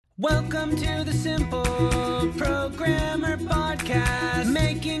Welcome to the Simple Programmer Podcast,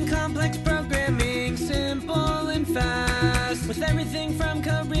 making complex programming simple and fast, with everything from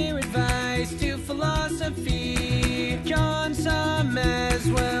career advice to philosophy. John Summers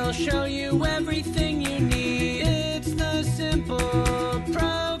will show you everything you need. It's the Simple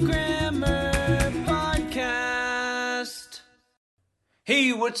Programmer Podcast.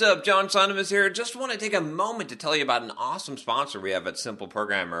 Hey, what's up? John Sonnemus here. Just want to take a moment to tell you about an awesome sponsor we have at Simple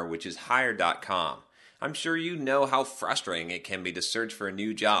Programmer, which is Hired.com. I'm sure you know how frustrating it can be to search for a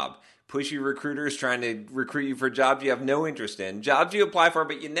new job. Pushy recruiters trying to recruit you for jobs you have no interest in, jobs you apply for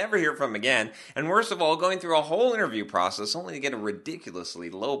but you never hear from again, and worst of all, going through a whole interview process only to get a ridiculously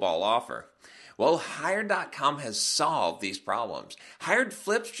lowball offer. Well, Hired.com has solved these problems. Hired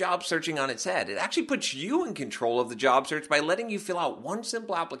flips job searching on its head. It actually puts you in control of the job search by letting you fill out one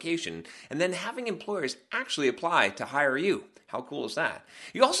simple application and then having employers actually apply to hire you. How cool is that?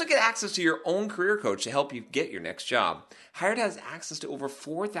 You also get access to your own career coach to help you get your next job. Hired has access to over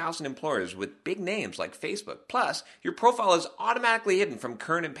 4,000 employers with big names like Facebook. Plus, your profile is automatically hidden from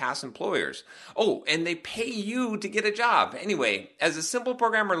current and past employers. Oh, and they pay you to get a job. Anyway, as a Simple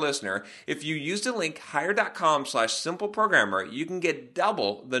Programmer listener, if you use the link hired.com/simpleprogrammer, you can get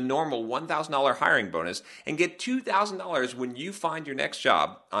double the normal $1,000 hiring bonus and get $2,000 when you find your next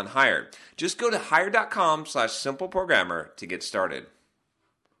job on Hired. Just go to hired.com/simpleprogrammer to get started.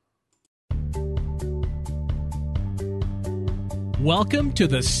 Welcome to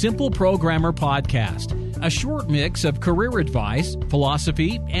the Simple Programmer Podcast, a short mix of career advice,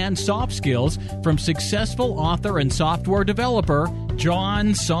 philosophy, and soft skills from successful author and software developer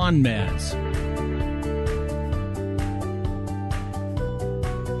John Sonmez.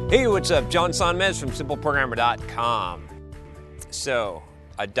 Hey, what's up? John Sonmez from simpleprogrammer.com. So,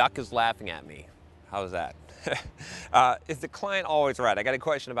 a duck is laughing at me. How's that? Is the client always right? I got a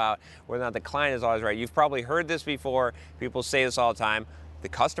question about whether or not the client is always right. You've probably heard this before. People say this all the time. The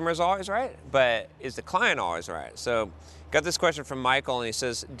customer is always right, but is the client always right? So, got this question from Michael, and he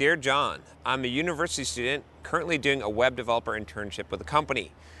says, Dear John, I'm a university student currently doing a web developer internship with a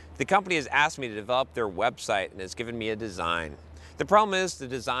company. The company has asked me to develop their website and has given me a design. The problem is the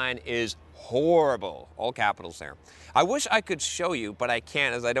design is horrible, all capitals there. I wish I could show you, but I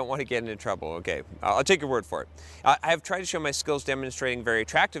can't as I don't want to get into trouble. Okay, I'll take your word for it. I have tried to show my skills demonstrating very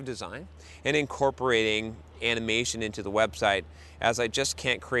attractive design and incorporating animation into the website, as I just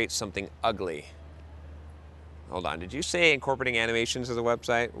can't create something ugly. Hold on, did you say incorporating animations to the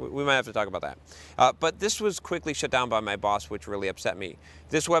website? We might have to talk about that. But this was quickly shut down by my boss, which really upset me.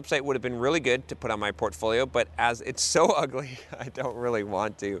 This website would have been really good to put on my portfolio, but as it's so ugly, I don't really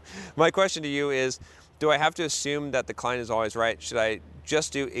want to. My question to you is, do I have to assume that the client is always right? Should I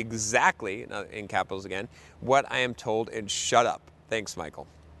just do exactly, in capitals again, what I am told and shut up? Thanks, Michael.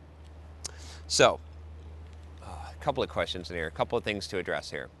 So, a couple of questions in here, a couple of things to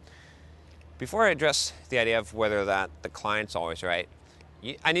address here. Before I address the idea of whether that the client's always right,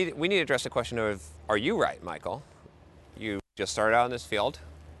 we need to address the question of, are you right, Michael? You just started out in this field.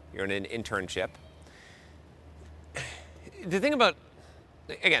 You're in an internship. The thing about,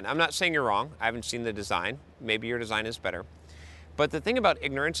 again, I'm not saying you're wrong. I haven't seen the design. Maybe your design is better. But the thing about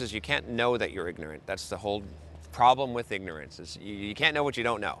ignorance is you can't know that you're ignorant. That's the whole problem with ignorance, is you can't know what you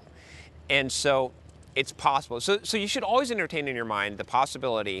don't know. And so it's possible. So you should always entertain in your mind the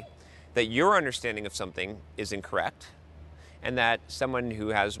possibility that your understanding of something is incorrect, and that someone who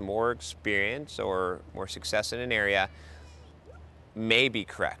has more experience or more success in an area may be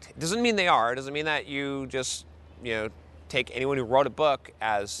correct. It doesn't mean they are. It doesn't mean that you just, take anyone who wrote a book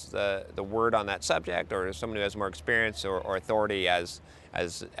as the word on that subject, or someone who has more experience or authority as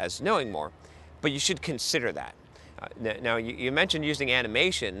knowing more. But you should consider that. Now, you mentioned using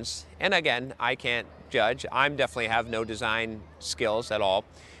animations, and again, I can't judge. I definitely have no design skills at all.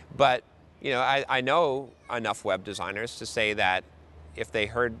 But, I know enough web designers to say that if they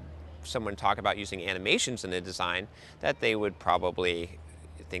heard someone talk about using animations in a design, that they would probably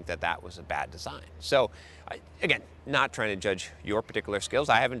think that that was a bad design. So, again, not trying to judge your particular skills.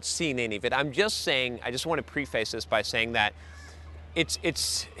 I haven't seen any of it. I'm just saying, I just want to preface this by saying that it's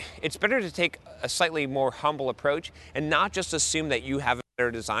better to take a slightly more humble approach and not just assume that you have a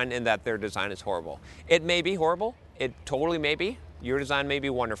better design and that their design is horrible. It may be horrible. It totally may be. Your design may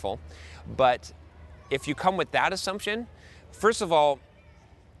be wonderful. But if you come with that assumption, first of all,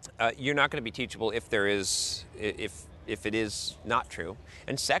 you're not going to be teachable if it is not true.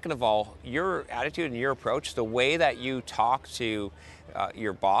 And second of all, your attitude and your approach, the way that you talk to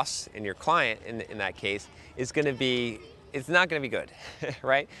your boss and your client in that case, is going to be, it's not going to be good,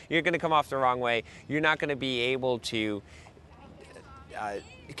 right? You're going to come off the wrong way. You're not going to be able to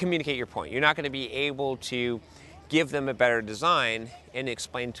communicate your point. You're not going to be able to give them a better design and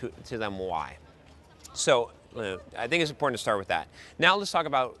explain to them why. So I think it's important to start with that. Now let's talk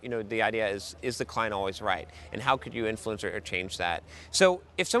about, the idea is the client always right? And how could you influence or change that? So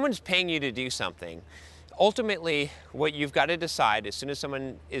if someone's paying you to do something, ultimately what you've got to decide as soon as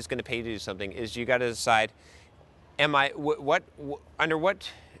someone is going to pay you to do something is you got to decide, am I going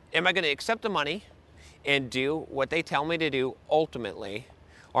to accept the money and do what they tell me to do ultimately,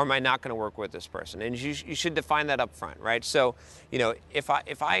 or am I not going to work with this person? And you should define that up front, right? So,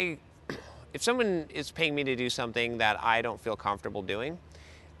 if someone is paying me to do something that I don't feel comfortable doing,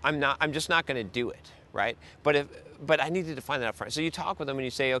 I'm just not going to do it, right? But I need to define that up front. So you talk with them and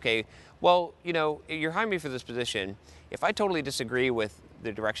you say, okay, well, you're hiring me for this position. If I totally disagree with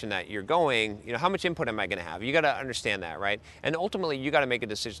the direction that you're going, how much input am I going to have? You got to understand that, right? And ultimately, you got to make a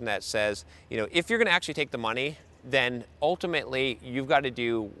decision that says, if you're going to actually take the money, then ultimately you've got to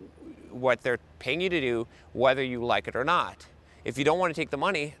do what they're paying you to do, whether you like it or not. If you don't want to take the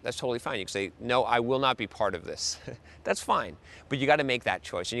money, that's totally fine. You can say, no, I will not be part of this. That's fine. But you got to make that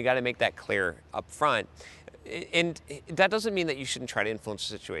choice, and you got to make that clear up front. And that doesn't mean that you shouldn't try to influence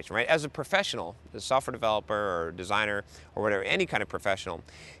the situation, right? As a professional, a software developer or designer or whatever, any kind of professional,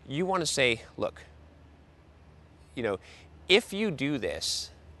 you want to say, look, if you do this,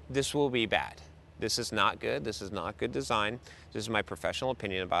 this will be bad. This is not good. This is not good design. This is my professional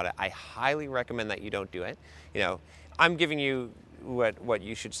opinion about it. I highly recommend that you don't do it. I'm giving you what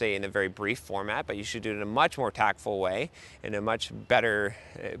you should say in a very brief format, but you should do it in a much more tactful way, in a much better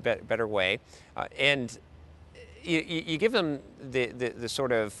way, and you give them the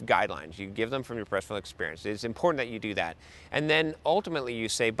sort of guidelines. You give them from your professional experience. It's important that you do that, and then ultimately you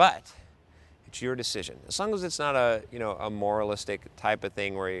say, but it's your decision. As long as it's not a moralistic type of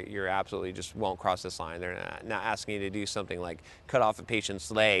thing where you're absolutely just won't cross this line. They're not asking you to do something like cut off a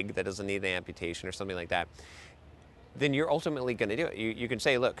patient's leg that doesn't need an amputation or something like that. Then you're ultimately going to do it. You can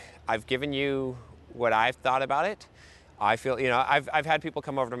say, look, I've given you what I've thought about it. I feel, I've had people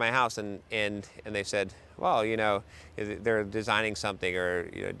come over to my house and they said, well, they're designing something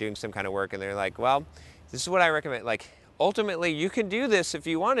or doing some kind of work, and they're like, well, this is what I recommend. Like, ultimately, you can do this if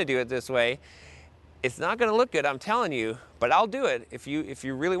you want to do it this way. It's not going to look good, I'm telling you, but I'll do it if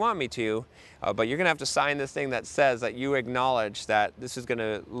you really want me to. But you're going to have to sign this thing that says that you acknowledge that this is going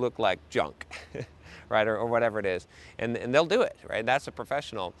to look like junk. Right, or whatever it is, and they'll do it, right? That's a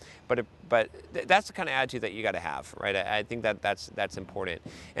professional, but that's the kind of attitude that you got to have, right? I think that's important,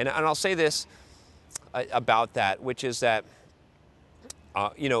 and I'll say this about that, which is that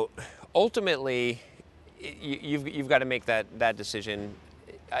ultimately you've got to make that decision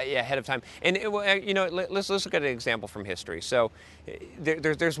ahead of time, and let's look at an example from history. So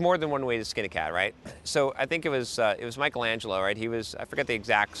there's more than one way to skin a cat, right? So I think it was Michelangelo, right? I forget the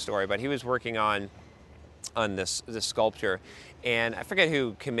exact story, but he was working on this sculpture, and I forget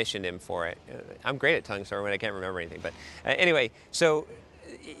who commissioned him for it. I'm great at telling a story when I can't remember anything, but anyway, so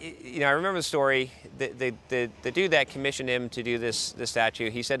I remember the story. The dude that commissioned him to do this statue,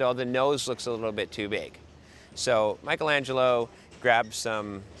 he said, oh, the nose looks a little bit too big. So Michelangelo grabbed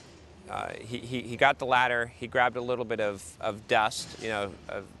some, he got the ladder, he grabbed a little bit of dust,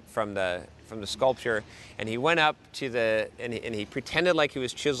 from the sculpture, and he went up to and he pretended like he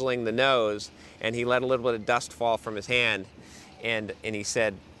was chiseling the nose, and he let a little bit of dust fall from his hand, and he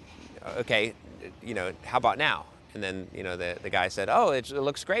said, okay, how about now? And then the guy said, oh, it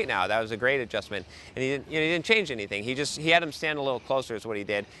looks great now. That was a great adjustment. And he didn't change anything. He had him stand a little closer is what he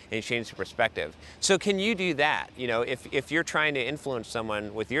did, and he changed the perspective. So can you do that? If you're trying to influence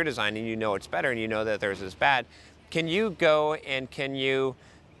someone with your design and you know it's better and you know that theirs is bad, can you go and can you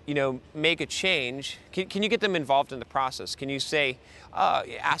make a change? Can you get them involved in the process? Can you say,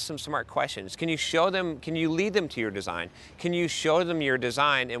 ask them smart questions? Can you lead them to your design? Can you show them your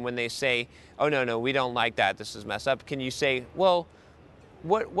design, and when they say, oh, no, we don't like that, this is messed up, can you say, well,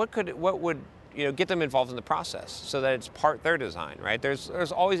 what would get them involved in the process so that it's part their design, right? There's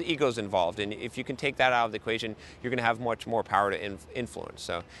always egos involved, and if you can take that out of the equation, you're going to have much more power to influence.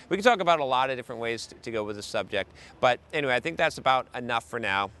 So we can talk about a lot of different ways to go with this subject, but anyway, I think that's about enough for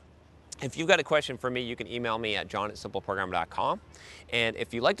now. If you've got a question for me, you can email me at john@simpleprogrammer.com. And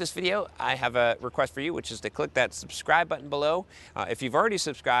if you like this video, I have a request for you, which is to click that subscribe button below. If you've already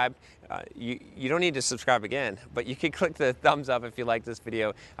subscribed, you don't need to subscribe again, but you can click the thumbs up if you like this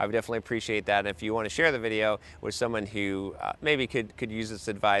video. I would definitely appreciate that. And if you want to share the video with someone who maybe could use this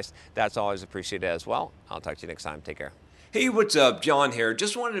advice, that's always appreciated as well. I'll talk to you next time. Take care. Hey, what's up? John here.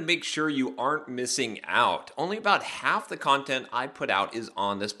 Just wanted to make sure you aren't missing out. Only about half the content I put out is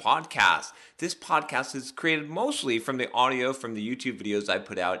on this podcast. This podcast is created mostly from the audio from the YouTube videos I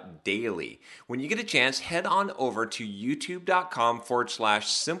put out daily. When you get a chance, head on over to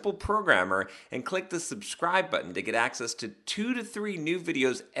youtube.com/simpleprogrammer and click the subscribe button to get access to 2 to 3 new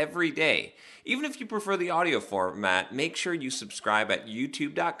videos every day. Even if you prefer the audio format, make sure you subscribe at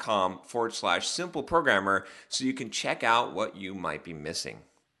youtube.com/simpleprogrammer so you can check out what you might be missing.